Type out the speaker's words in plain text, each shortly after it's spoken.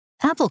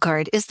Apple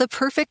Card is the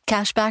perfect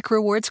cashback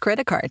rewards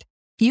credit card.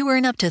 You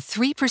earn up to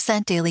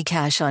 3% daily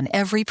cash on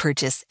every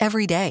purchase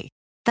every day.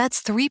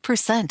 That's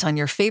 3% on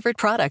your favorite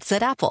products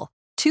at Apple,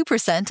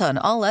 2% on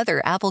all other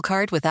Apple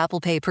Card with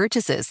Apple Pay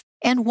purchases,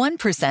 and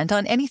 1%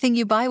 on anything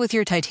you buy with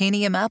your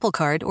titanium Apple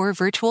Card or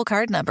virtual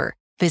card number.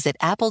 Visit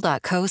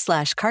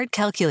apple.co/card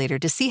calculator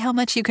to see how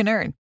much you can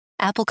earn.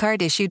 Apple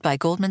Card issued by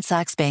Goldman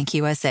Sachs Bank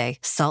USA,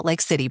 Salt Lake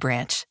City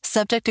branch.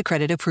 Subject to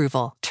credit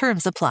approval.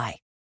 Terms apply.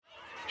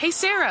 Hey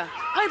Sarah,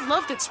 I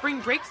loved that spring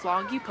break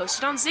vlog you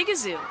posted on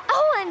Zigazoo.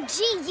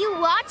 OMG, you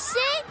watched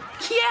it?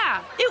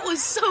 Yeah, it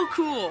was so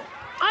cool.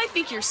 I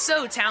think you're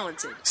so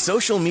talented.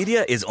 Social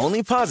media is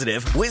only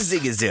positive with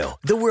Zigazoo,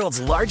 the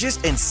world's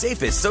largest and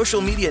safest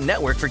social media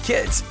network for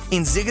kids.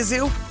 In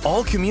Zigazoo,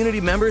 all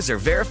community members are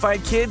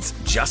verified kids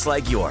just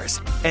like yours,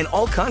 and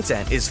all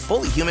content is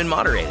fully human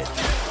moderated.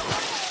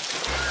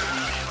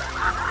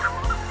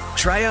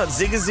 Try out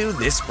Zigazoo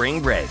this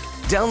spring break.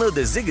 Download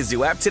the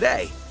Zigazoo app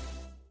today.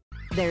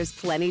 There's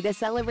plenty to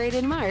celebrate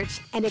in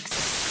March and National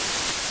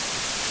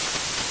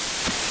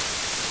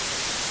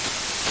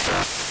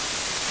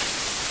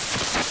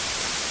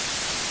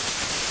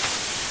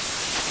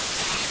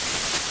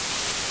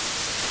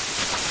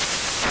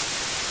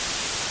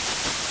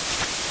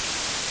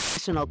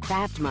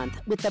Craft Month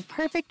with the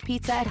perfect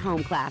pizza at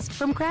home class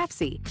from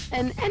Craftsy.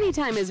 And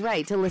anytime is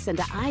right to listen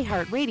to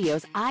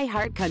iHeartRadio's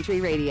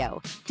iHeartCountry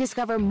Radio.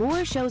 Discover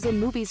more shows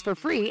and movies for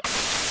free.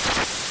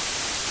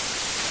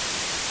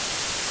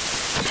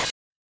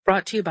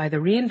 Brought to you by the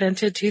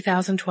reinvented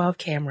 2012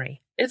 Camry.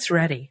 It's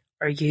ready.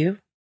 Are you?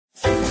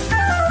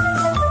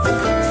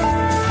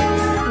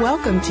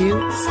 Welcome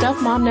to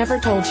Stuff Mom Never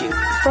Told You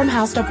from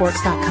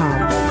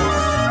HowStuffWorks.com.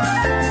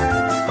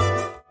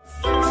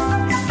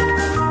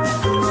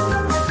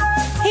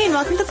 Hey, and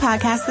welcome to the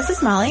podcast. This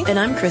is Molly. And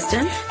I'm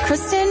Kristen.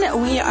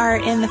 Kristen, we are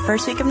in the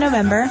first week of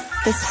November.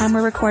 This time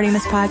we're recording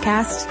this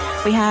podcast.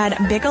 We had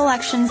big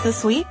elections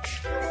this week.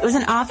 It was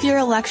an off-year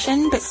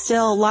election, but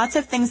still lots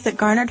of things that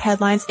garnered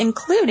headlines,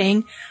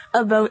 including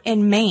a vote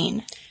in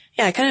Maine.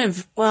 Yeah, kind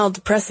of,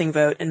 depressing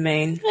vote in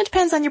Maine. It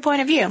depends on your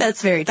point of view.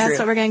 That's very true. That's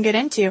what we're going to get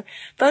into.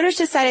 Voters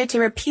decided to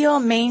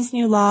repeal Maine's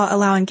new law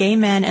allowing gay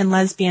men and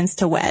lesbians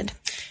to wed.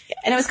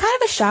 And it was kind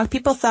of a shock.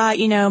 People thought,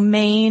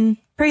 Maine,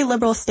 pretty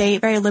liberal state,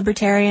 very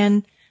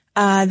libertarian.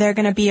 They're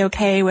going to be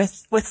okay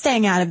with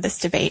staying out of this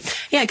debate.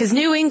 Yeah, because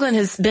New England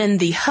has been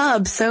the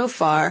hub so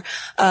far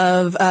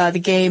of the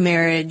gay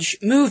marriage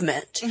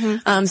movement.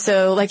 Mm-hmm.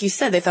 So, like you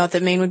said, they thought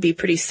that Maine would be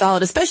pretty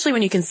solid, especially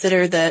when you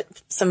consider that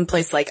some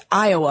place like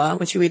Iowa,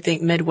 which you would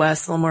think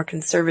Midwest, a little more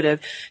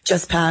conservative,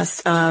 just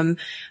passed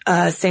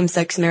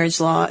same-sex marriage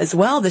law as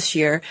well this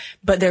year,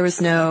 but there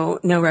was no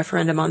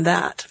referendum on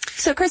that.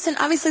 So, Kristen,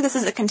 obviously this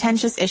is a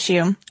contentious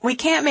issue. We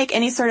can't make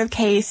any sort of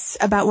case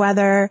about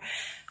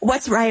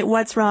what's right,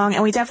 what's wrong,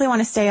 and we definitely want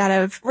to stay out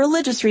of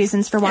religious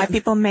reasons for why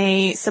people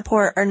may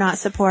support or not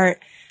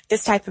support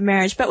this type of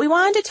marriage. But we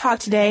wanted to talk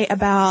today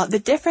about the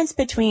difference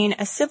between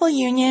a civil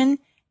union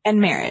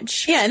and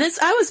marriage. Yeah, and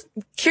I was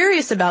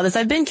curious about this.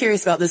 I've been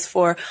curious about this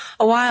for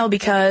a while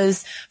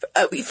because,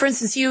 for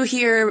instance, you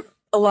hear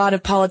a lot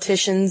of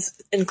politicians,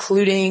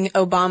 including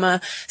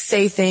Obama,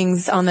 say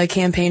things on the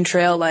campaign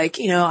trail like,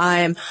 I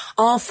am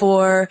all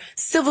for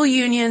civil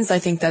unions. I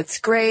think that's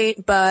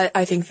great, but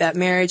I think that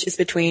marriage is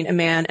between a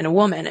man and a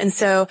woman. And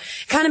so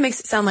it kind of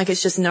makes it sound like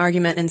it's just an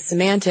argument in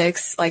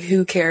semantics, like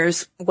who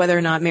cares whether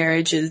or not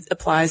marriage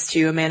applies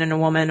to a man and a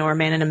woman or a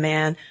man and a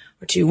man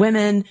or two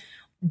women.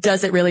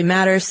 Does it really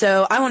matter?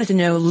 So I wanted to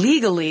know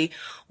legally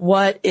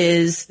what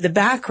is the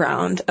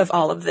background of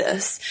all of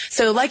this.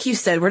 So like you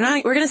said, we're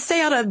going to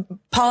stay out of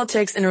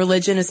politics and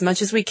religion as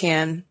much as we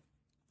can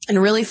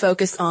and really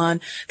focus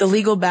on the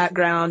legal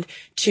background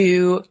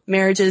to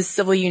marriages,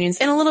 civil unions,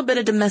 and a little bit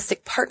of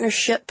domestic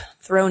partnership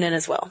thrown in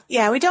as well.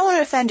 Yeah, we don't want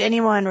to offend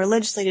anyone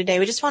religiously today.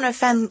 We just want to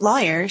offend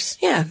lawyers.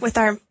 Yeah.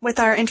 With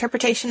our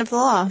interpretation of the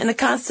law. And the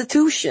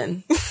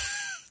Constitution.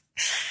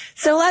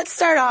 So let's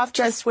start off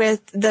just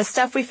with the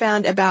stuff we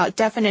found about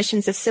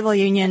definitions of civil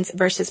unions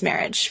versus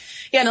marriage.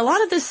 Yeah, and a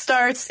lot of this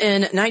starts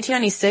in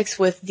 1996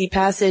 with the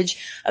passage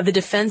of the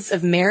Defense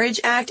of Marriage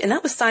Act, and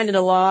that was signed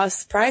into law,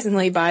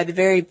 surprisingly, by the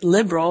very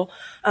liberal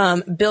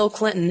Bill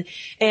Clinton.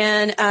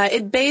 And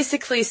it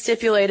basically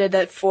stipulated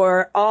that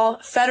for all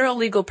federal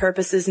legal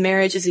purposes,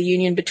 marriage is a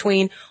union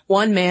between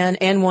one man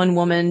and one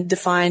woman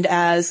defined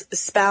as a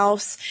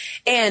spouse.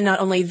 And not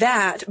only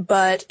that,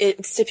 but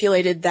it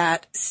stipulated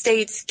that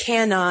states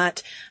cannot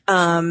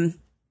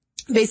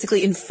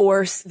basically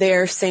enforce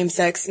their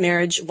same-sex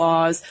marriage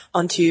laws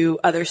onto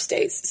other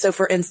states. So,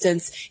 for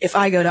instance, if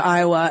I go to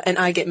Iowa and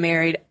I get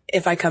married,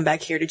 if I come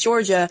back here to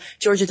Georgia,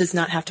 Georgia does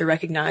not have to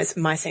recognize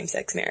my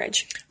same-sex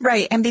marriage.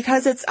 Right, and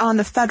because it's on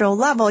the federal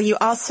level, you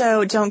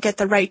also don't get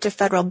the right to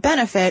federal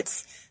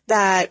benefits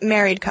that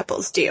married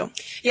couples do.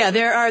 Yeah,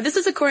 this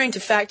is according to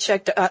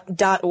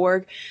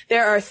factcheck.org.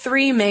 There are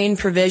three main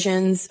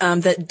provisions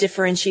that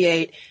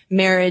differentiate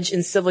marriage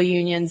and civil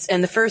unions.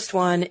 And the first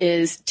one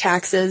is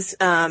taxes,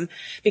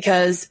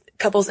 because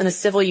couples in a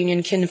civil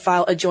union can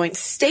file a joint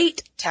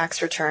state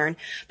tax return,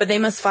 but they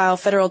must file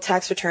federal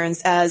tax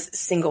returns as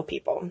single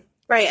people.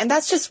 Right, and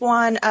that's just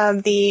one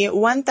of the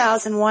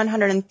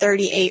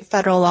 1,138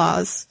 federal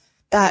laws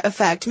that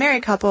affect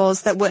married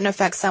couples that wouldn't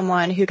affect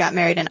someone who got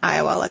married in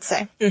Iowa, let's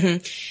say.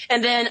 Mm-hmm.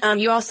 And then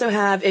you also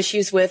have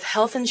issues with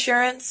health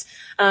insurance.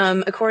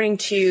 According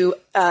to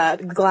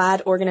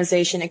GLAAD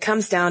organization, it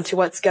comes down to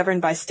what's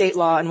governed by state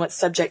law and what's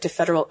subject to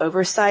federal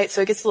oversight.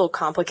 So it gets a little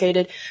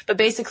complicated. But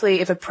basically,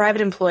 if a private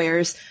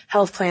employer's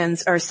health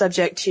plans are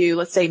subject to,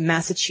 let's say,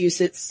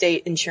 Massachusetts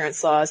state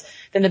insurance laws,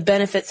 then the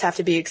benefits have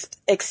to be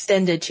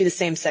extended to the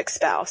same-sex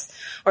spouse.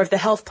 Or if the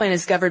health plan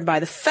is governed by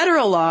the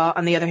federal law,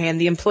 on the other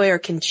hand, the employer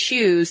can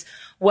choose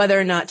whether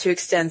or not to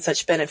extend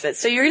such benefits.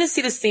 So you're going to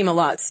see this theme a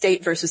lot,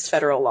 state versus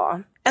federal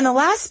law. And the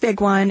last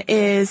big one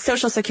is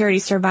Social Security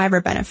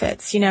survivor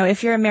benefits. You know,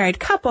 if you're a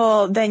married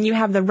couple, then you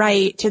have the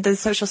right to the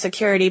Social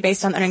Security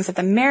based on the earnings of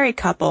the married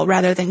couple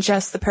rather than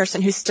just the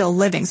person who's still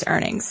living's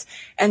earnings.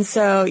 And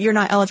so you're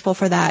not eligible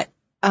for that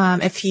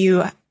if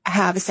you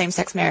have a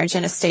same-sex marriage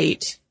in a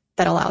state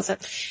that allows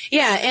it.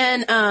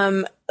 Yeah,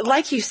 and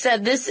like you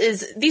said,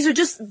 these are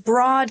just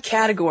broad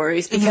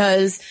categories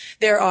because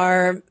there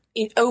are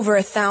over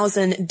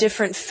 1,000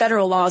 different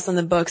federal laws on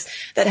the books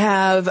that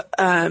have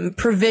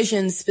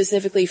provisions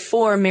specifically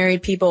for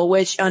married people,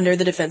 which under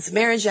the Defense of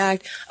Marriage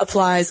Act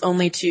applies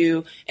only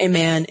to a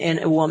man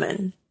and a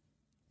woman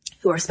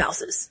who are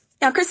spouses.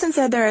 Now, Kristen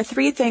said there are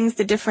 3 things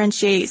that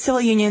differentiate civil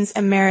unions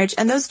and marriage,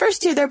 and those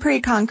first 2, they're pretty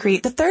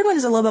concrete. The third one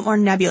is a little bit more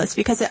nebulous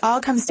because it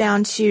all comes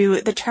down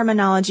to the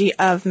terminology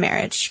of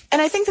marriage.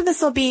 And I think that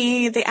this will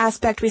be the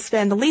aspect we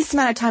spend the least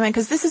amount of time on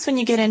because this is when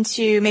you get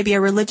into maybe a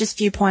religious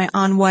viewpoint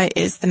on what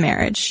is the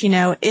marriage. You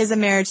know, is a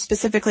marriage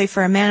specifically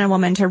for a man and a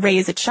woman to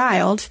raise a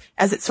child,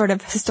 as it's sort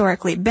of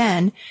historically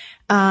been?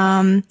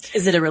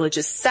 Is it a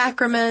religious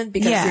sacrament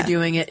because you're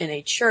doing it in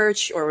a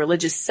church or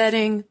religious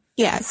setting?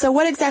 Yeah. So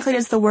what exactly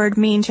does the word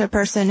mean to a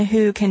person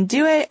who can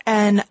do it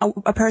and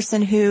a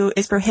person who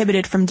is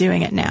prohibited from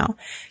doing it now?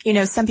 You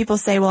know, some people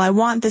say, well, I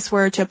want this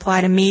word to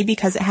apply to me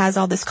because it has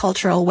all this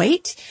cultural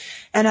weight.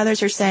 And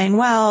others are saying,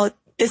 well,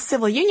 this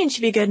civil union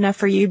should be good enough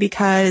for you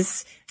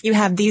because you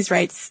have these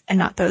rights and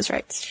not those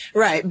rights.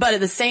 Right. But at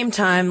the same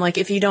time, like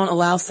if you don't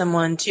allow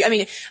someone to, I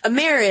mean, a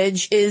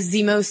marriage is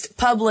the most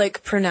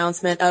public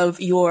pronouncement of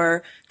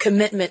your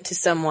commitment to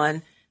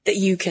someone that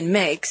you can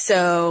make.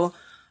 So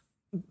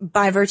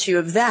by virtue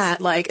of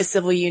that, like a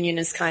civil union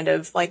is kind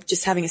of like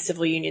just having a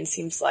civil union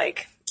seems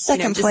like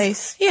second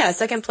place. Yeah,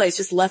 second place,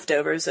 just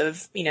leftovers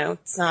of, you know,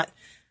 it's not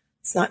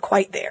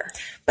quite there.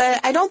 But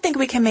I don't think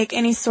we can make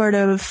any sort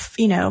of,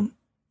 you know,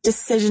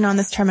 decision on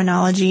this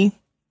terminology.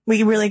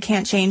 We really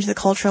can't change the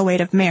cultural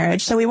weight of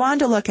marriage. So we wanted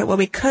to look at what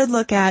we could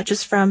look at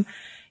just from,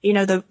 you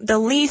know, the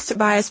least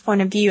biased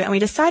point of view. And we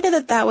decided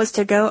that that was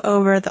to go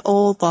over the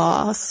old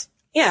laws.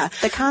 Yeah.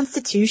 The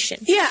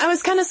Constitution. Yeah, I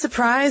was kind of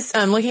surprised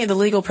looking at the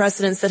legal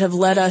precedents that have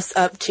led us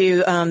up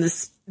to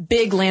this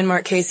big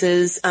landmark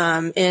cases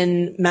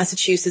in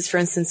Massachusetts, for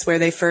instance, where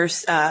they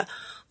first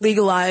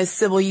legalized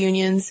civil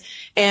unions.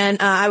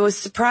 And I was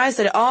surprised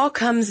that it all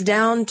comes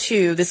down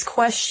to this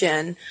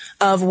question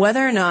of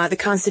whether or not the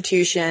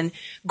Constitution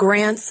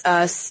grants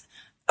us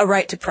a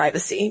right to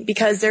privacy,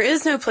 because there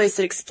is no place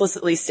that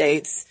explicitly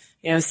states,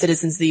 you know,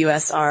 citizens of the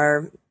U.S.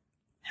 have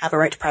a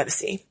right to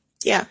privacy.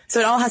 Yeah. So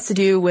it all has to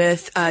do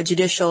with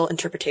judicial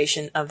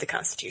interpretation of the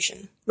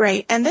Constitution.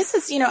 Right. And this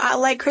is, you know,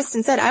 like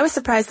Kristen said, I was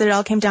surprised that it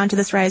all came down to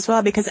this right as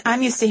well, because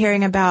I'm used to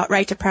hearing about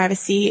right to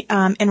privacy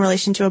in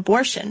relation to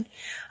abortion.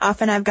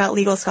 Often I've got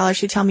legal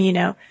scholars who tell me, you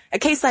know, a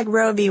case like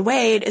Roe v.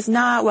 Wade is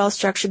not well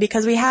structured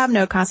because we have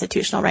no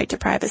constitutional right to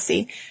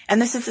privacy.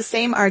 And this is the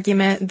same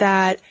argument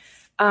that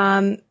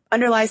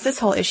underlies this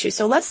whole issue.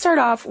 So let's start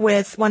off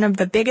with one of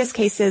the biggest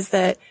cases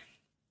that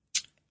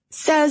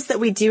says that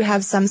we do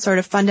have some sort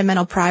of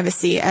fundamental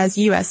privacy as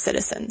U.S.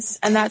 citizens,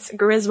 and that's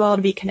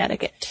Griswold v.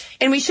 Connecticut.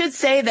 And we should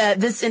say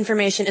that this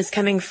information is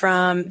coming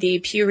from the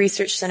Pew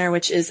Research Center,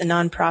 which is a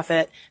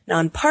nonprofit,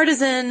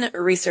 nonpartisan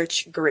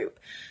research group.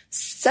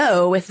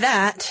 So with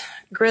that,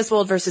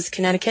 Griswold versus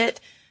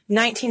Connecticut,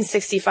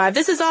 1965.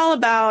 This is all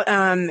about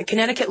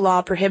Connecticut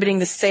law prohibiting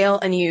the sale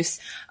and use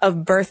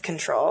of birth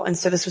control. And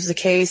so this was a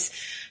case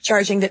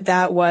charging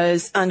that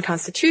was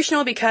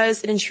unconstitutional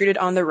because it intruded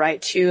on the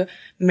right to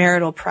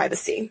marital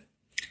privacy.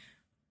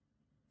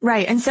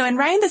 Right. And so in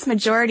writing this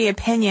majority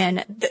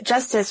opinion,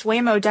 Justice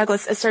Waymo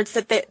Douglas asserts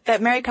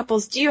that married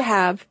couples do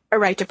have a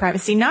right to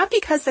privacy, not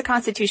because the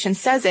Constitution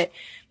says it,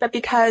 but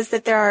because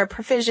that there are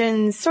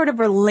provisions sort of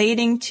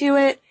relating to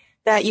it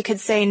that you could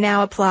say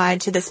now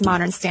applied to this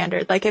modern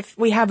standard. Like if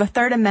we have a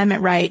Third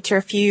Amendment right to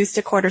refuse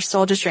to quarter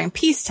soldiers during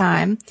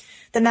peacetime,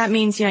 then that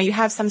means, you know, you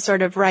have some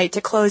sort of right to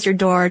close your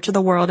door to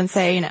the world and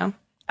say, you know,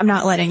 I'm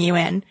not letting you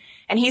in.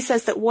 And he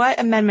says that what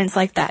amendments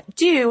like that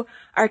do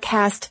are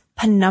cast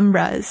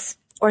penumbras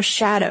or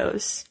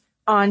shadows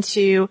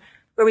onto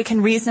where we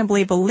can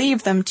reasonably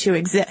believe them to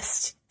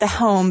exist. the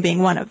home being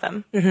one of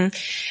them. Mm-hmm.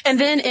 And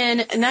then in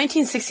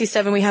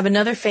 1967, we have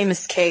another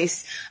famous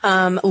case,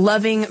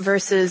 Loving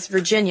versus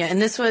Virginia.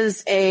 And this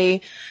was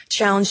a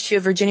challenge to a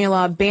Virginia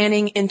law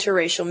banning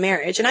interracial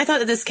marriage. And I thought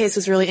that this case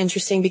was really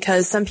interesting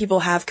because some people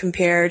have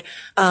compared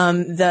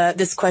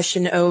this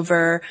question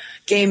over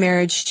gay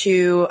marriage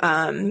to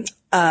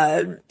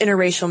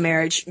interracial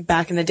marriage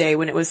back in the day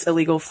when it was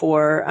illegal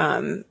for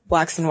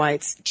blacks and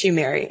whites to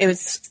marry. It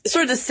was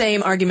sort of the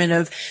same argument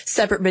of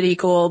separate but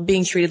equal,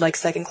 being treated like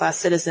second-class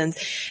citizens.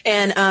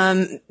 And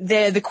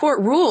the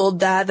court ruled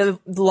that the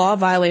law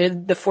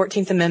violated the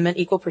 14th Amendment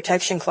Equal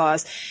Protection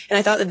Clause. And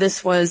I thought that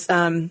this was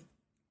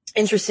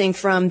interesting.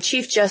 From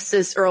Chief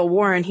Justice Earl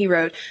Warren, he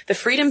wrote, "The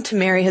freedom to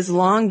marry has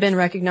long been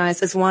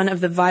recognized as one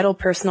of the vital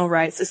personal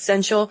rights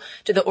essential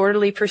to the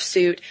orderly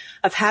pursuit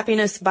of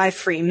happiness by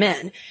free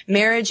men.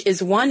 Marriage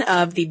is one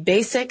of the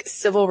basic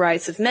civil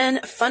rights of men,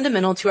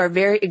 fundamental to our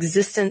very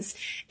existence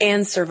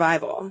and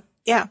survival."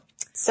 Yeah.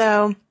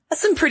 So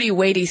that's some pretty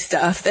weighty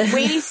stuff.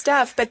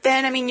 But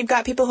then, I mean, you've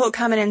got people who will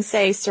come in and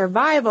say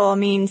survival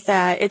means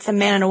that it's a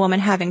man and a woman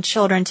having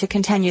children to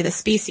continue the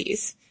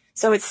species.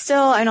 So it's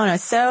still, I don't know,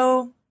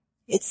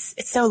 it's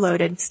so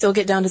loaded. Still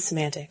get down to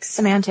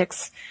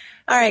semantics.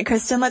 All right,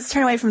 Kristen, let's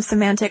turn away from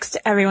semantics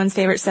to everyone's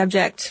favorite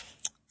subject,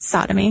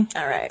 sodomy.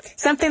 All right.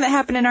 Something that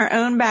happened in our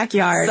own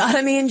backyard.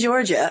 Sodomy in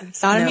Georgia.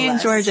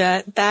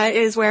 Georgia. That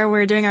is where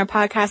we're doing our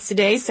podcast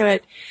today.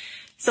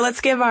 So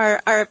let's give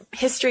our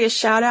history a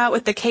shout out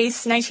with the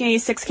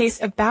 1986 case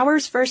of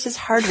Bowers versus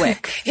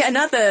Hardwick. Yeah,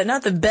 not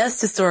the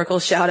best historical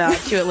shout out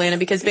to Atlanta,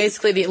 because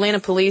basically the Atlanta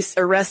police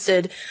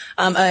arrested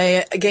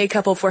a gay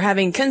couple for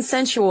having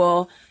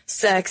consensual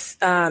sex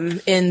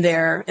in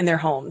their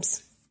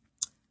homes.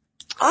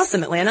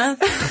 Awesome, Atlanta.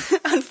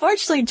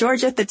 Unfortunately,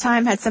 Georgia at the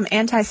time had some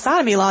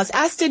anti-sodomy laws,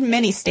 as did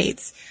many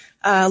states,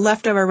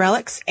 leftover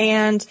relics.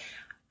 And,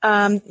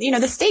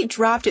 the state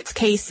dropped its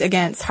case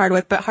against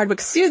Hardwick, but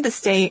Hardwick sued the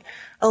state,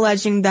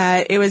 alleging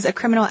that it was a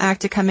criminal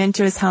act to come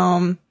into his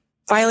home,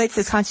 violates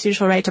his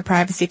constitutional right to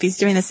privacy if he's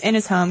doing this in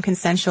his home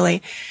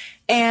consensually.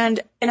 And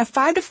in a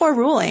 5-4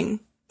 ruling,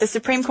 the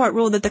Supreme Court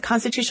ruled that the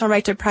constitutional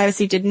right to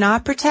privacy did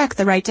not protect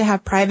the right to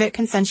have private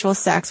consensual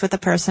sex with a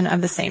person of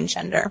the same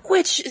gender.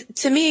 Which,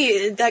 to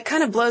me, that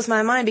kind of blows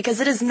my mind, because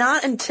it is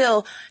not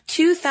until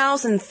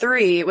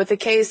 2003, with the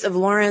case of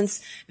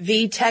Lawrence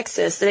v.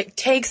 Texas, that it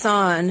takes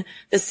on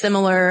the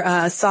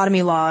similar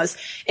sodomy laws.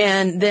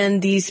 And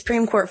then the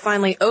Supreme Court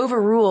finally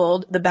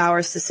overruled the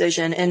Bowers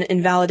decision and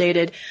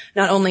invalidated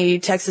not only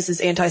Texas's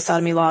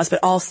anti-sodomy laws, but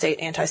all state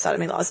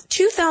anti-sodomy laws.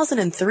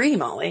 2003,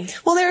 Molly.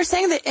 Well, they were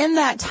saying that in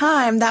that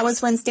time, that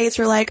was when states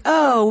were like,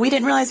 oh, we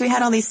didn't realize we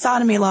had all these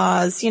sodomy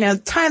laws.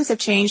 Times have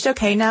changed.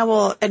 Okay, now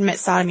we'll admit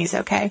sodomy is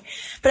okay.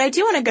 But I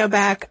do want to go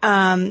back.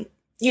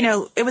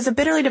 It was a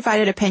bitterly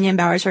divided opinion,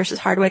 Bowers versus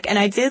Hardwick. And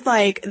I did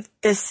like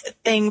this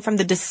thing from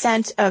the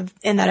dissent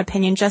in that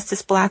opinion,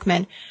 Justice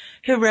Blackmun,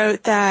 who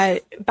wrote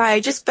that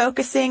by just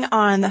focusing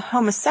on the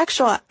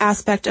homosexual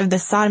aspect of the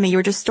sodomy, you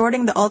were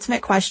distorting the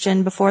ultimate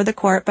question before the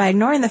court by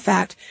ignoring the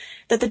fact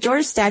that the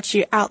Georgia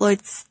statute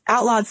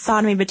outlawed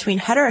sodomy between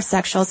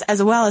heterosexuals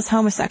as well as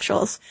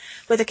homosexuals.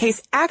 What the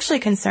case actually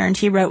concerned,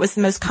 he wrote, was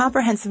the most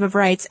comprehensive of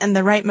rights and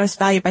the right most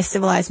valued by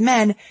civilized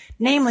men,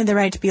 namely the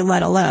right to be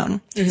let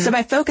alone. Mm-hmm. So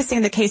by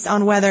focusing the case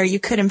on whether you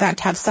could in fact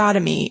have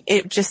sodomy,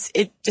 it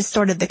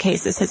distorted the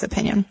case, is his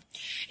opinion.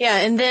 Yeah,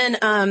 and then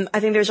I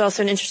think there's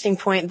also an interesting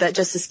point that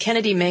Justice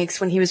Kennedy makes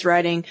when he was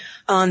writing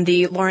on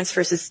the Lawrence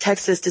versus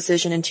Texas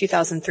decision in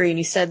 2003, and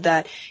he said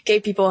that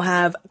gay people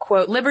have,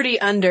 quote, liberty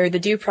under the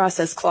Due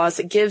Process Clause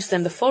that gives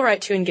them the full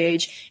right to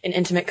engage in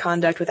intimate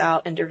conduct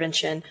without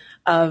intervention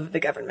of the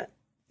government.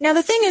 Now,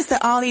 the thing is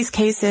that all these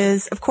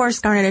cases, of course,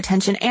 garnered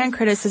attention and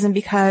criticism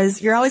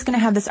because you're always going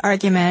to have this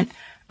argument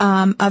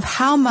of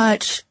how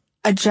much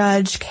a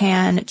judge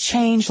can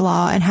change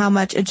law and how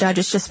much a judge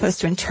is just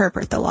supposed to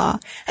interpret the law.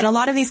 And a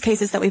lot of these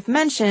cases that we've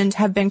mentioned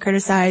have been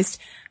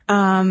criticized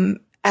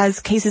as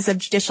cases of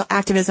judicial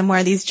activism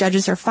where these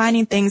judges are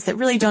finding things that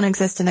really don't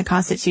exist in the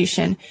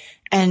Constitution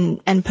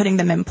and putting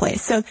them in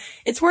place. So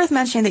it's worth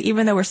mentioning that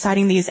even though we're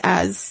citing these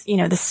as,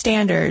 the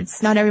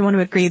standards, not everyone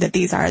would agree that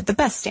these are the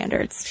best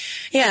standards.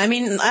 Yeah, I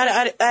mean,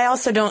 I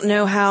also don't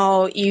know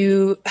how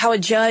a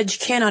judge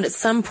cannot at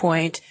some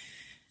point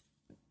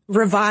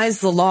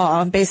revise the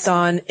law based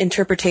on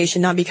interpretation,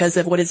 not because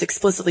of what is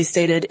explicitly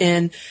stated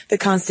in the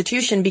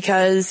Constitution,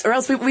 or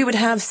else we would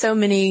have so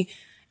many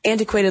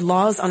antiquated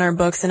laws on our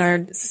books and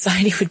our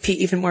society would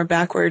be even more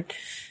backward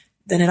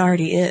than it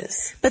already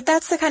is. But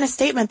that's the kind of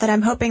statement that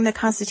I'm hoping the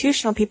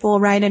constitutional people will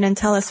write in and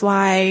tell us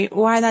why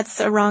that's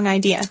a wrong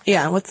idea.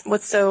 Yeah,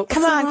 what's so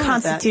Come on,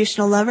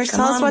 constitutional lovers,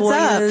 tell us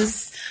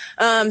what's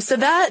up. So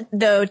that,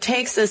 though,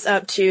 takes us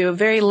up to a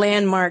very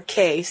landmark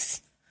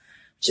case,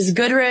 which is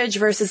Goodridge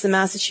versus the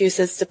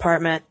Massachusetts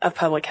Department of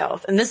Public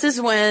Health. And this is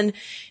when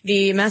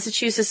the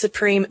Massachusetts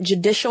Supreme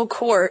Judicial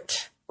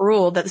Court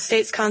ruled that the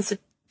state's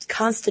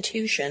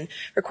Constitution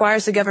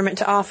requires the government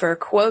to offer,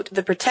 quote,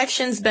 the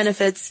protections,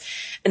 benefits,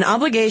 and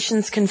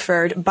obligations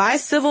conferred by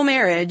civil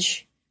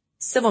marriage,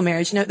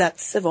 note that,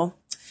 civil,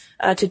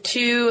 to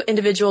two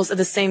individuals of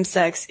the same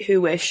sex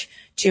who wish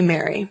to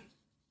marry.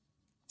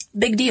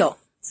 Big deal.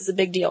 This is a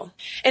big deal.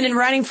 And in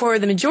writing for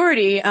the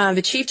majority,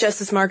 the Chief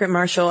Justice Margaret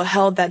Marshall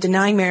held that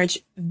denying marriage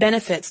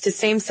benefits to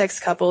same-sex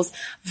couples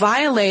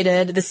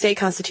violated the state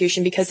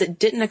constitution because it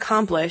didn't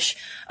accomplish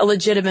a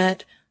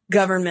legitimate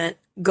government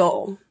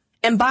goal.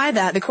 And by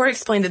that, the court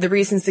explained that the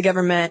reasons the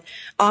government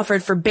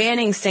offered for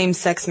banning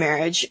same-sex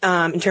marriage,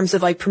 in terms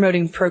of like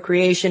promoting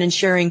procreation,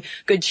 ensuring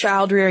good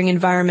child-rearing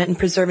environment, and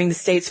preserving the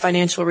state's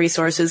financial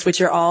resources,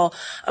 which are all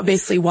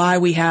basically why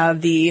we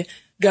have the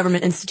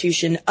government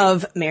institution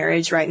of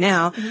marriage right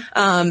now.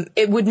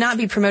 It would not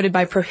be promoted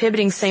by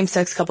prohibiting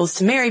same-sex couples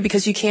to marry,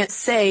 because you can't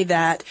say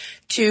that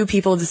two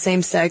people of the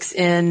same sex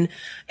in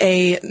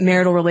a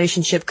marital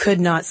relationship could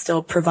not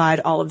still provide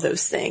all of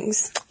those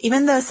things.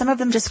 Even though some of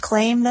them just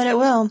claim that it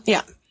will.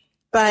 Yeah.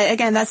 But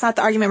again, that's not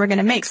the argument we're going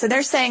to make. So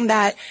they're saying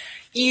that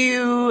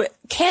you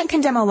can't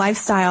condemn a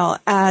lifestyle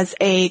as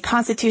a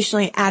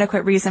constitutionally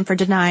adequate reason for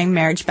denying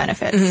marriage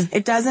benefits.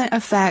 It doesn't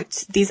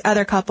affect these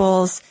other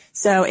couples.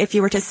 So if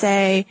you were to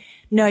say,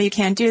 no, you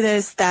can't do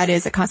this, that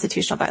is a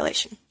constitutional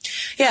violation.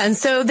 Yeah, and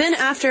so then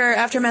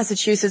after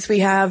Massachusetts, we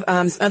have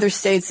some other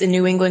states in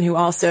New England who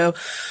also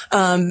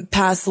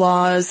passed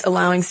laws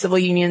allowing civil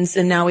unions,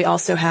 and now we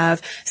also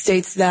have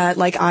states that,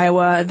 like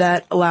Iowa,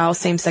 that allow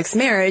same-sex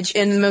marriage.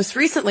 And most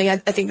recently, I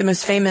think the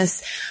most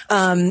famous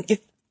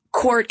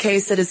court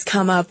case that has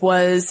come up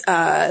was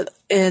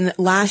in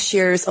last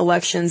year's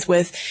elections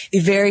with the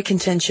very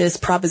contentious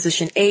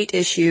Proposition 8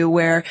 issue,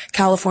 where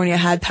California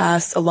had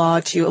passed a law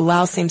to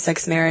allow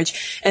same-sex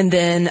marriage, and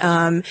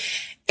then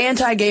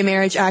anti-gay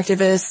marriage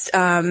activists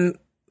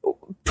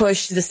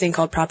pushed this thing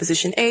called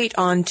Proposition 8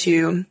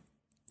 onto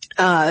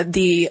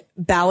the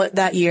ballot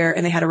that year,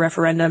 and they had a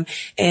referendum,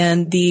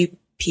 and the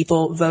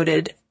people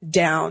voted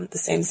down the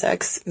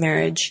same-sex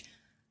marriage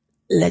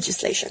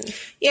legislation.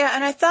 Yeah,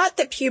 and I thought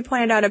that Pew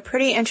pointed out a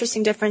pretty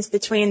interesting difference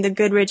between the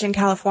Goodridge and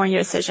California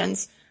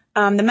decisions.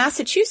 The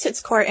Massachusetts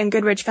court in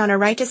Goodridge found a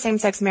right to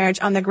same-sex marriage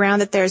on the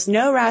ground that there's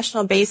no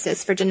rational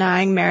basis for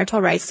denying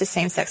marital rights to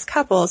same-sex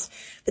couples,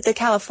 but the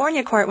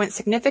California court went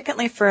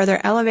significantly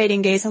further,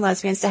 elevating gays and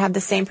lesbians to have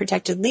the same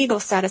protected legal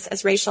status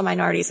as racial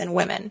minorities and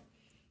women.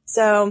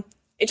 So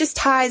it just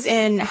ties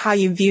in how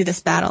you view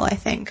this battle, I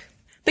think.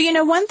 But, you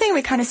know, one thing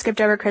we kind of skipped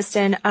over,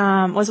 Kristen,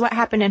 was what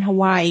happened in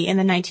Hawaii in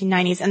the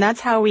 1990s, and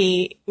that's how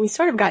we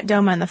sort of got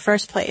DOMA in the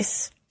first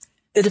place.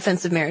 The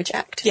Defense of Marriage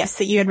Act. Yes,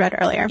 that you had read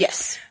earlier.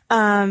 Yes.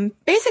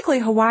 Basically,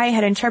 Hawaii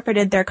had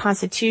interpreted their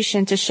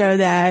constitution to show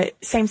that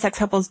same-sex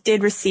couples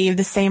did receive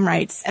the same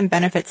rights and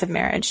benefits of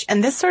marriage.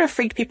 And this sort of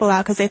freaked people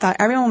out because they thought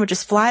everyone would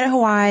just fly to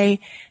Hawaii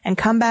and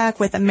come back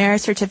with a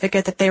marriage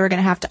certificate that they were going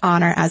to have to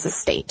honor as a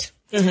state.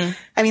 I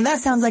mean, that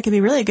sounds like it'd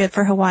be really good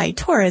for Hawaii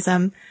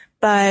tourism,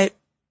 but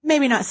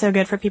maybe not so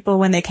good for people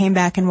when they came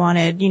back and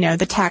wanted, you know,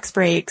 the tax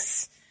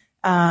breaks,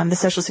 the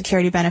Social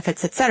Security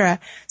benefits, etc.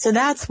 So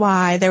that's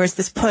why there was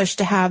this push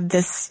to have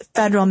this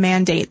federal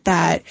mandate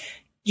that,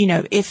 you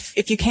know,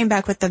 if you came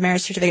back with the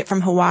marriage certificate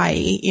from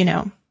Hawaii, you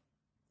know,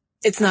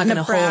 it's not going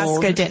to hold.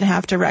 Nebraska didn't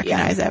have to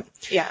recognize it.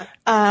 Yeah.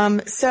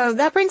 So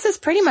that brings us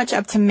pretty much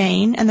up to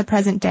Maine in the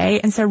present day.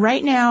 And so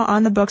right now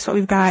on the books, what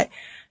we've got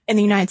in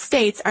the United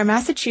States are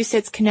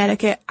Massachusetts,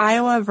 Connecticut,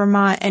 Iowa,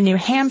 Vermont, and New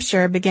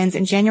Hampshire begins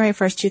in January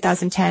 1st,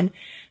 2010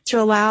 to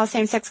allow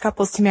same-sex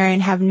couples to marry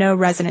and have no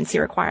residency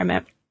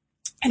requirement.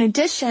 In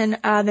addition,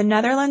 the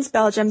Netherlands,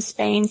 Belgium,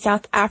 Spain,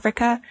 South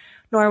Africa,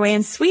 Norway,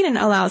 and Sweden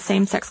allow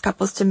same-sex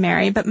couples to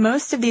marry, but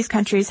most of these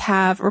countries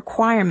have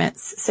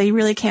requirements, so you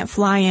really can't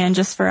fly in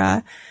just for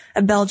a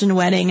Belgian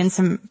wedding and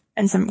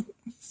some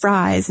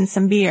fries and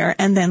some beer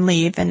and then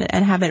leave and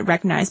have it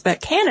recognized.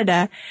 But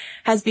Canada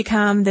has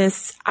become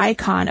this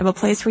icon of a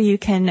place where you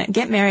can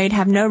get married,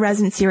 have no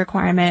residency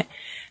requirement,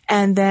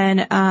 and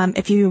then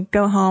if you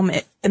go home,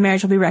 the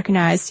marriage will be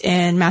recognized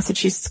in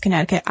Massachusetts,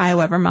 Connecticut,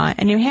 Iowa, Vermont,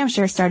 and New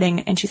Hampshire starting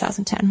in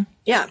 2010.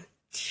 Yeah.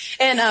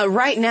 And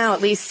right now,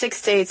 at least 6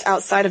 states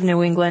outside of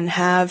New England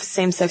have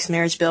same-sex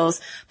marriage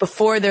bills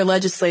before their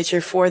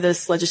legislature for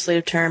this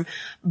legislative term,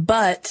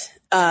 but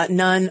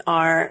none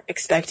are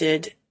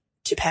expected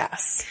to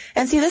pass.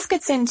 And see, this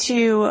gets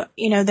into,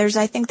 you know, there's,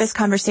 I think, this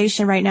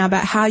conversation right now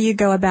about how you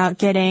go about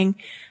getting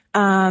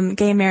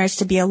gay marriage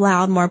to be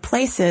allowed more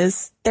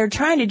places. They're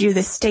trying to do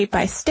this state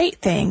by state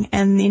thing.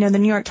 And, you know, the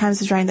New York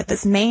Times is writing that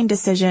this Maine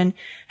decision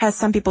has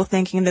some people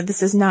thinking that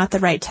this is not the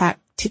right tack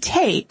to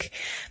take.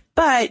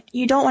 But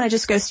you don't want to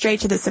just go straight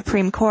to the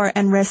Supreme Court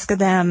and risk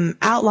them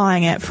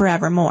outlawing it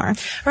forevermore.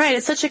 Right.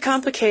 It's such a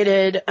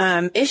complicated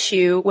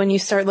issue when you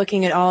start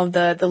looking at all of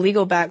the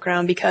legal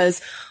background, because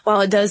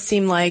while it does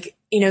seem like,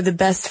 you know, the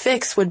best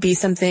fix would be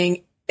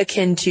something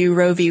akin to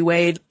Roe v.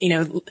 Wade, you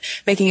know,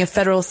 making a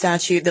federal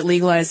statute that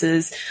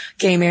legalizes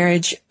gay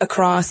marriage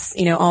across,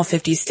 you know, all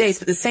 50 states.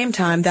 But at the same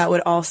time, that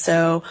would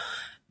also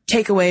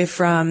take away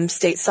from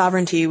state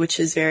sovereignty, which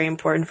is very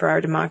important for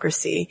our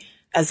democracy.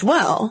 as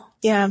well.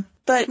 Yeah.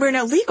 But we're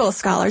no legal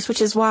scholars,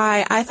 which is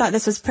why I thought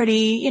this was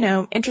pretty,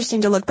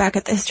 interesting to look back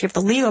at the history of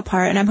the legal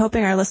part. And I'm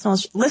hoping our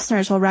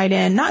listeners will write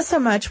in, not so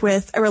much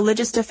with a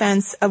religious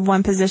defense of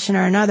one position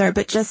or another,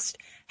 but just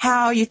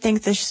how you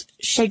think this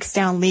shakes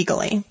down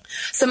legally.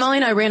 So Molly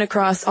and I ran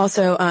across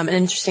also an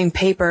interesting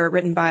paper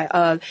written by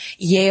a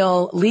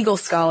Yale legal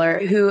scholar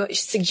who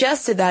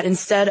suggested that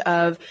instead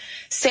of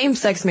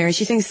same-sex marriage,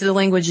 she thinks the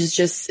language is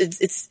just,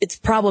 it's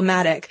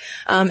problematic.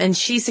 And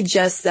she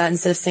suggests that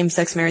instead of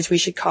same-sex marriage, we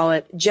should call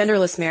it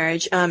genderless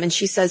marriage. And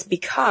she says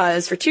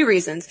because, for two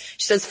reasons.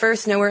 She says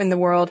first, nowhere in the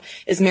world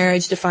is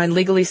marriage defined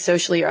legally,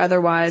 socially, or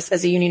otherwise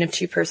as a union of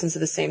two persons of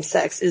the same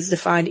sex. It is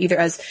defined either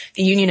as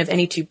the union of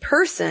any two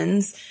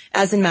persons,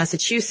 as in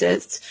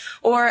Massachusetts,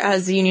 or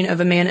as the union of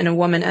a man and a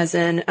woman, as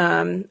in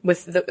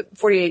with the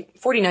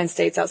 49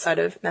 states outside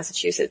of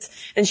Massachusetts.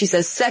 And she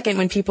says, second,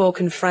 when people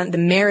confront the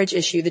marriage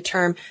issue, the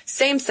term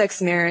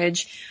same-sex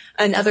marriage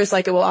and others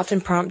like it will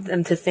often prompt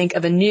them to think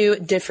of a new,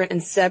 different,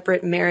 and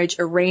separate marriage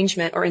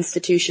arrangement or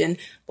institution,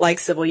 like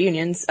civil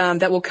unions,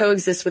 that will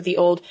coexist with the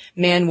old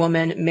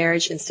man-woman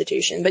marriage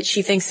institution. But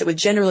she thinks that with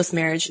genderless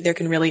marriage, there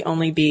can really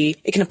only be,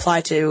 it can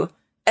apply to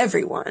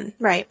everyone.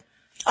 Right.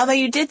 Although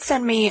you did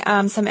send me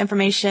some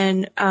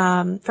information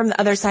from the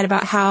other side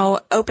about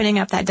how opening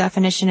up that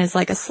definition is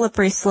like a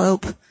slippery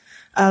slope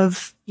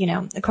of,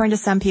 according to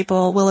some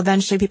people, will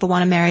eventually people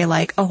want to marry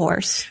like a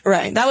horse.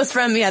 Right. That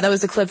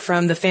was a clip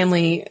from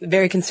the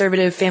very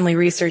conservative Family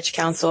Research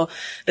Council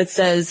that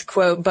says,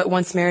 quote, but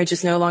once marriage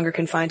is no longer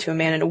confined to a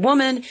man and a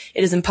woman,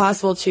 it is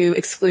impossible to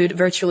exclude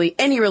virtually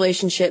any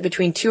relationship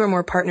between two or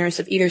more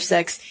partners of either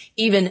sex,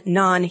 even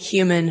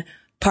non-human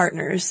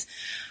partners.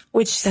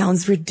 Which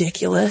sounds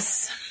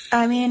ridiculous.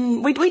 I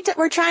mean,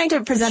 we're trying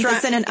to present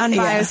this in an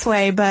unbiased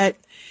way, but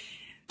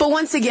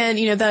once again,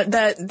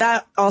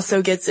 that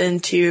also gets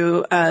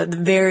into the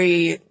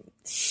very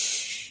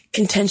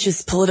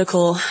contentious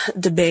political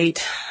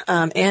debate,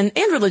 and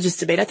religious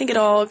debate. I think it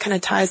all kind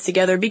of ties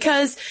together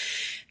because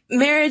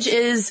marriage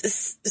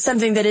is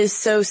something that is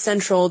so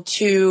central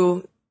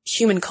to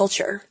human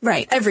culture.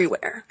 Right.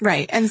 Everywhere.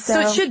 Right. And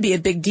so it should be a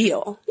big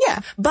deal.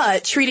 Yeah.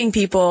 But treating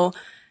people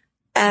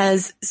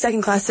as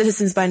second-class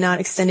citizens by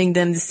not extending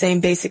them the same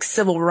basic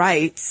civil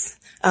rights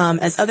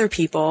as other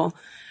people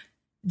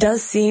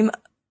does seem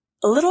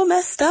a little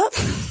messed up,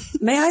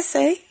 may I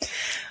say.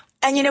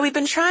 And, we've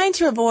been trying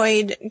to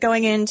avoid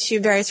going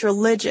into various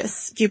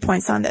religious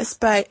viewpoints on this,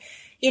 but,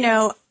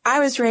 I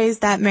was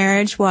raised that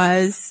marriage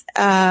was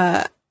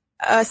a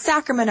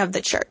sacrament of the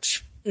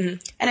church.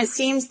 Mm-hmm. And it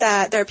seems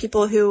that there are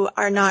people who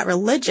are not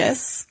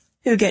religious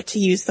who get to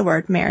use the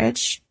word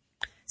marriage.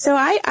 So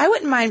I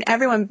wouldn't mind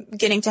everyone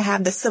getting to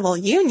have the civil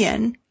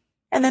union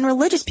and then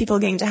religious people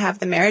getting to have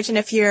the marriage. And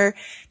if you're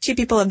two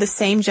people of the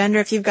same gender,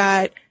 if you've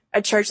got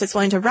a church that's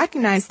willing to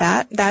recognize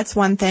that, that's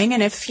one thing.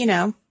 And if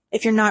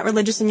you're not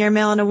religious and you're a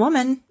man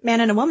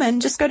and a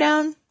woman, just go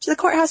down to the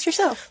courthouse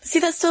yourself. See,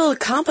 that still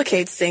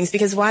complicates things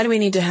because why do we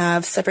need to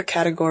have separate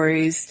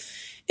categories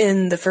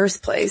in the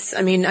first place?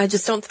 I mean, I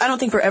don't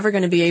think we're ever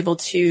going to be able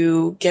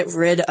to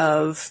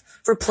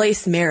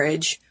replace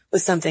marriage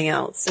with something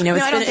else.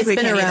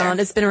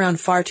 It's been around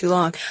far too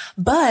long.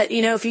 But,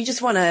 if you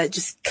just want to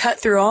just cut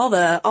through all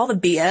the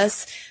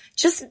BS,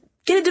 just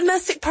get a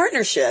domestic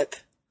partnership.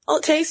 All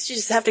it takes, you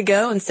just have to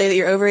go and say that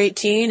you're over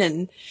 18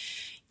 and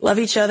love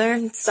each other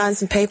and sign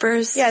some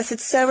papers. Yes,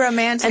 it's so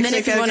romantic. And then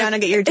if you go down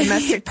and get your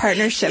domestic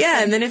partnership.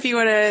 Yeah, and then if you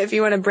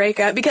want to break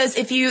up, because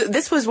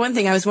this was one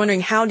thing I was wondering,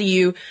 how do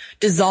you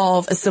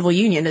dissolve a civil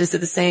union? Is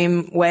it the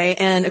same way?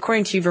 And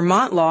according to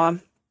Vermont law,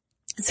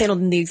 it's handled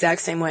in the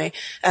exact same way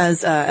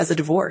as a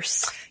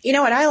divorce.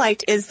 What I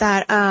liked is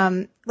that,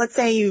 let's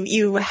say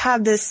you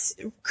have this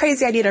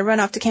crazy idea to run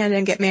off to Canada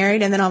and get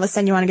married, and then all of a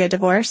sudden you want to get a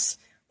divorce.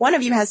 One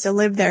of you has to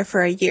live there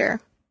for a year.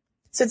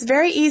 So it's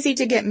very easy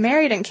to get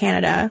married in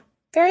Canada,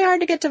 very hard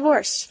to get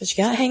divorced. But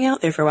you gotta hang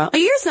out there for a while. A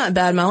year's not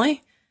bad,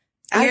 Molly.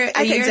 I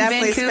could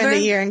definitely spend a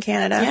year in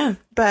Canada. Yeah.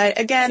 But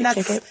again,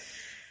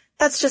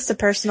 that's just a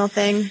personal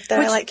thing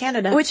I like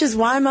Canada. Which is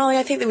why, Molly,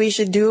 I think that we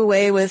should do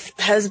away with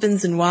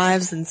husbands and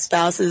wives and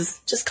spouses.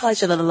 Just call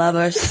each other the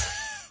lovers.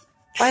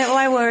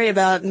 Why worry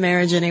about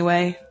marriage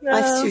anyway? No,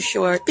 life's too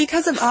short.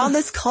 Because of all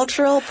this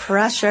cultural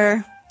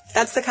pressure.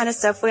 That's the kind of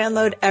stuff we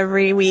unload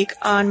every week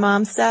on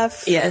Mom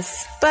Stuff.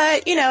 Yes.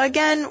 But,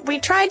 again,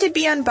 we tried to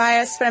be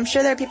unbiased, but I'm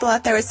sure there are people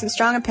out there with some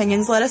strong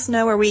opinions. Let us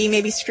know where we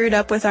maybe screwed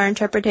up with our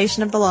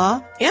interpretation of the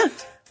law. Yeah.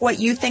 What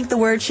you think the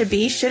word should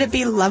be. Should it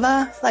be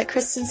lava, like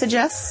Kristen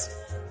suggests?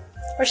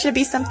 Or should it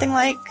be something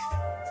like...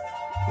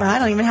 Well, I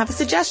don't even have a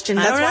suggestion.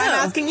 That's why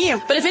I'm asking you.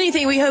 But if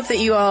anything, we hope that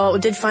you all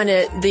did find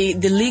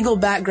the legal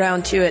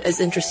background to it as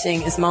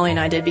interesting as Molly and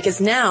I did, because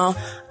now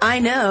I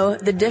know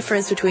the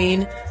difference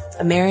between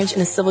a marriage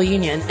and a civil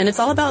union. And it's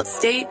all about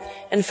state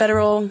and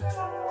federal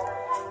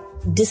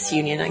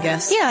disunion, I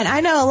guess. Yeah, and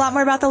I know a lot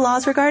more about the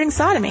laws regarding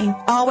sodomy.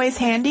 Always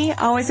handy,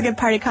 always a good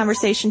party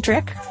conversation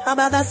trick. How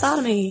about that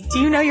sodomy? Do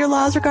you know your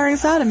laws regarding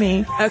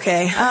sodomy?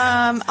 Okay.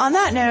 On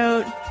that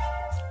note,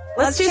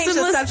 let's do change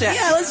some the subject.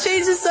 Yeah, let's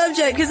change the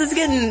subject because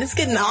it's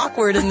getting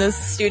awkward in this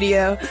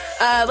studio.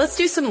 Let's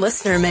do some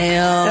listener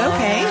mail.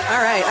 Okay.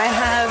 All right. I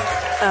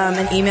have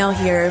an email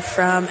here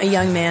from a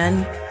young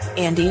man,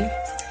 Andy.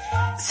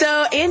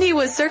 So Andy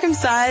was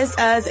circumcised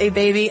as a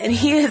baby, and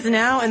he is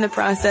now in the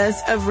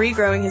process of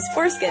regrowing his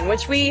foreskin,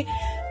 which we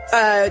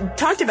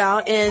talked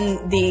about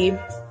in the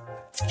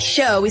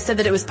show. We said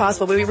that it was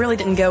possible, but we really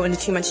didn't go into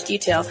too much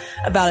detail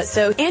about it.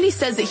 So Andy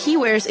says that he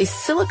wears a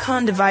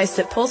silicone device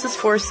that pulls his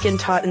foreskin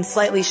taut and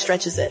slightly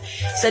stretches it.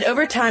 He said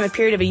over time, a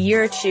period of a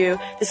year or two,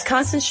 this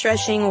constant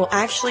stretching will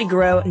actually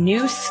grow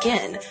new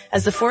skin.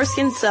 As the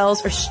foreskin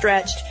cells are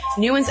stretched,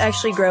 new ones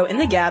actually grow in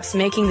the gaps,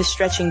 making the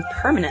stretching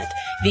permanent.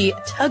 The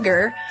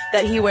tugger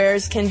that he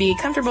wears can be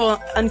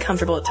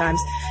uncomfortable at times,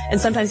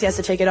 and sometimes he has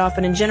to take it off,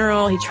 but in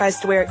general, he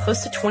tries to wear it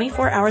close to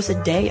 24 hours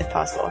a day if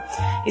possible.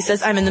 He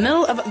says, I'm in the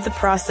middle of the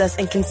process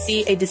and can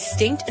see a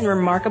distinct and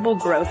remarkable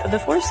growth of the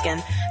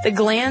foreskin. The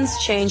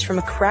glands change from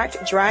a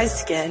cracked, dry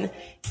skin,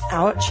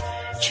 ouch,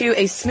 to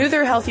a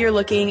smoother, healthier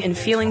looking and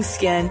feeling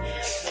skin.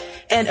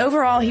 And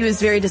overall, he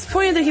was very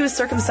disappointed that he was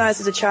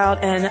circumcised as a child,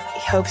 and he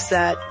hopes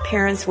that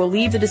parents will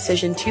leave the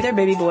decision to their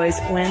baby boys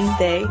when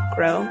they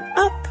grow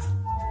up.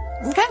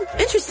 Okay.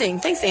 Interesting.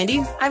 Thanks,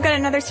 Andy. I've got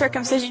another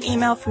circumcision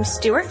email from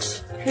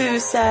Stuart, who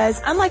says,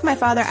 unlike my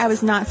father, I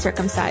was not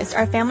circumcised.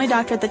 Our family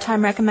doctor at the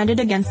time recommended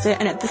against it,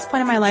 and at this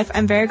point in my life,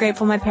 I'm very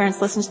grateful my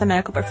parents listened to the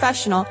medical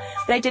professional,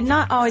 but I did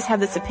not always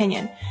have this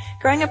opinion.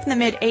 Growing up in the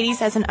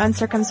mid-'80s as an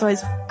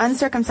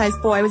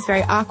uncircumcised boy was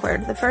very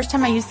awkward. The first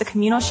time I used the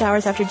communal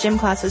showers after gym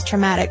class was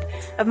traumatic.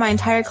 Of my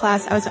entire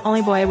class, I was the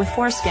only boy with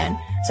foreskin,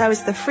 so I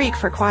was the freak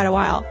for quite a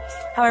while.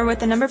 However, with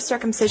the number of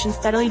circumcisions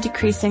steadily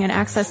decreasing and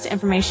access to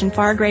information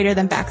far greater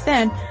than back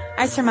then,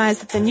 I surmise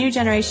that the new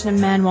generation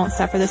of men won't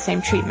suffer the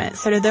same treatment.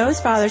 So to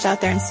those fathers out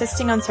there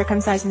insisting on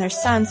circumcising their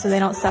sons so they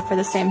don't suffer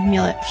the same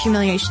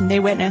humiliation they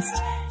witnessed,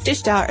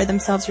 dished out, or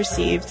themselves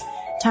received,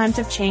 times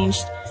have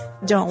changed.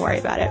 Don't worry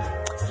about it.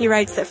 He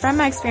writes that from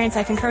my experience,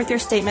 I concur with your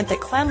statement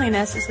that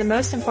cleanliness is the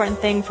most important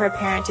thing for a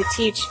parent to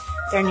teach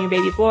their new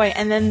baby boy.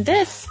 And then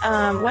this,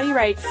 what he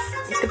writes,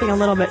 I'm skipping a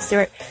little bit,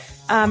 Stuart.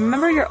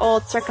 Remember your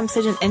old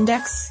circumcision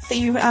index that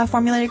you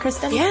formulated,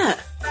 Kristen? Yeah.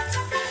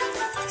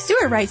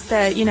 Stuart writes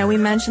that, we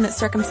mentioned that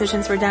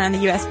circumcisions were done in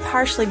the U.S.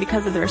 partially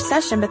because of the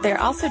recession, but they're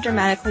also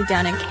dramatically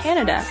done in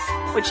Canada,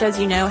 which, as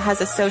you know,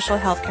 has a social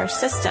healthcare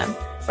system.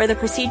 Where the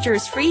procedure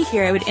is free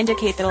here, it would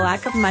indicate that a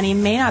lack of money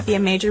may not be a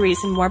major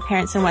reason more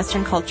parents in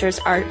Western cultures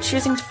are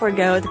choosing to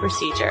forego the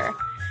procedure.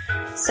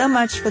 So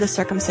much for the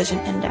circumcision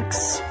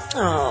index.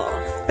 Oh.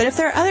 But if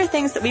there are other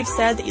things that we've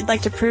said that you'd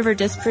like to prove or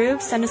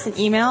disprove, send us an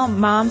email,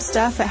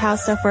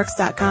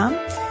 momstuff@howstuffworks.com.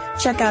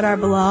 Check out our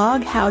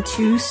blog, How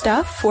To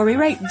Stuff, where we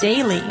write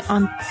daily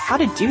on how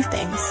to do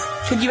things.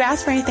 Should you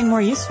ask for anything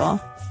more useful?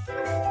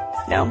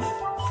 No.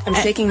 I'm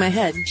shaking my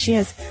head. She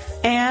is.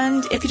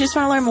 And if you just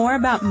want to learn more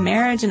about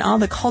marriage and all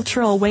the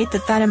cultural weight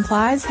that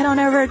implies, head on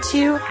over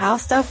to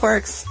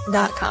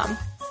howstuffworks.com.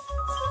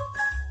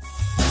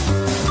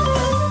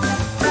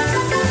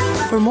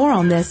 For more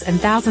on this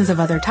and thousands of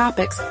other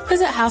topics,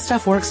 visit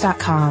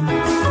howstuffworks.com.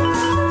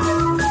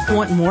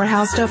 Want more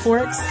How Stuff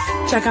Works?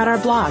 Check out our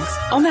blogs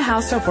on the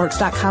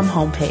howstuffworks.com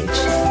homepage.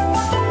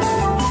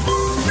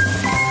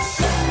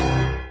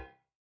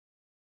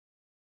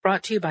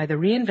 Brought to you by the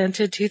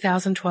reinvented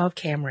 2012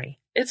 Camry.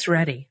 It's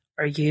ready.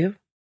 Are you?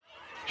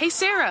 Hey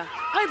Sarah,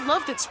 I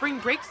loved that spring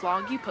break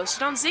vlog you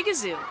posted on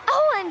Zigazoo.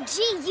 OMG,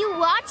 you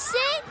watched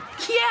it?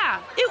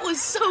 Yeah, it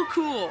was so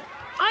cool.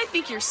 I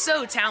think you're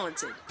so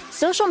talented.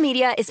 Social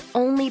media is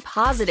only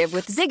positive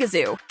with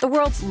Zigazoo, the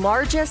world's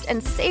largest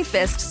and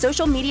safest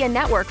social media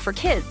network for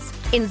kids.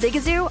 In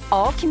Zigazoo,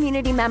 all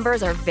community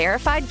members are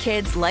verified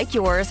kids like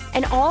yours,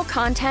 and all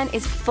content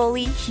is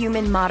fully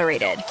human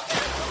moderated.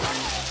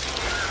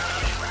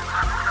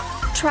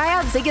 Try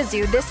out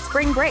Zigazoo this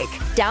spring break.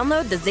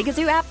 Download the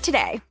Zigazoo app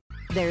today.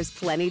 There's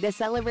plenty to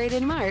celebrate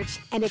in March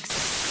and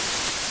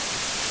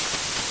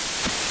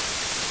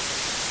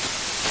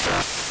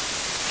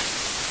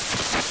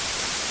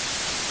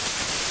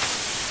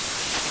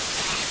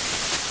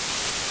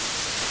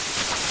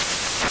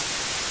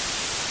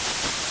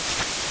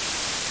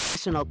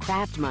National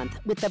Craft Month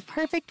with the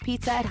perfect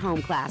pizza at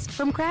home class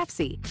from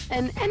Craftsy.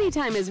 And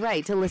anytime is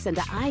right to listen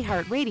to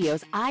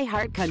iHeartRadio's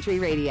iHeart Country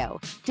Radio.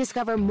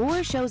 Discover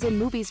more shows and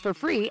movies for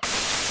free.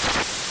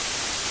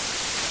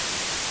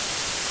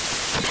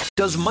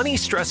 Does money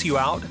stress you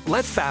out?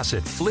 Let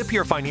Facet flip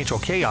your financial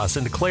chaos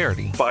into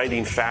clarity.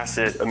 Finding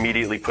Facet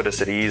immediately put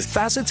us at ease.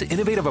 Facet's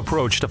innovative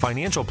approach to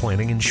financial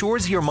planning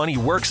ensures your money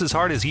works as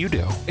hard as you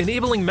do,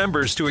 enabling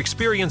members to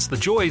experience the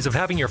joys of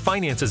having your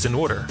finances in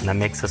order. And that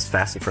makes us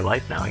Facet for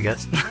life now, I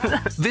guess.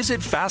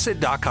 Visit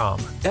Facet.com,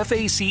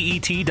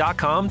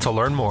 FACET.com to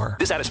learn more.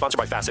 This ad is sponsored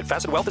by Facet.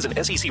 Facet Wealth is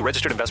an SEC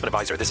registered investment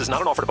advisor. This is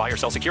not an offer to buy or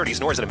sell securities,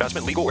 nor is it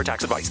investment, legal, or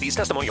tax advice. These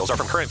testimonials are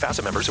from current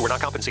Facet members who are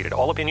not compensated.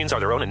 All opinions are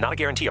their own and not a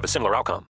guarantee of a similar outcome.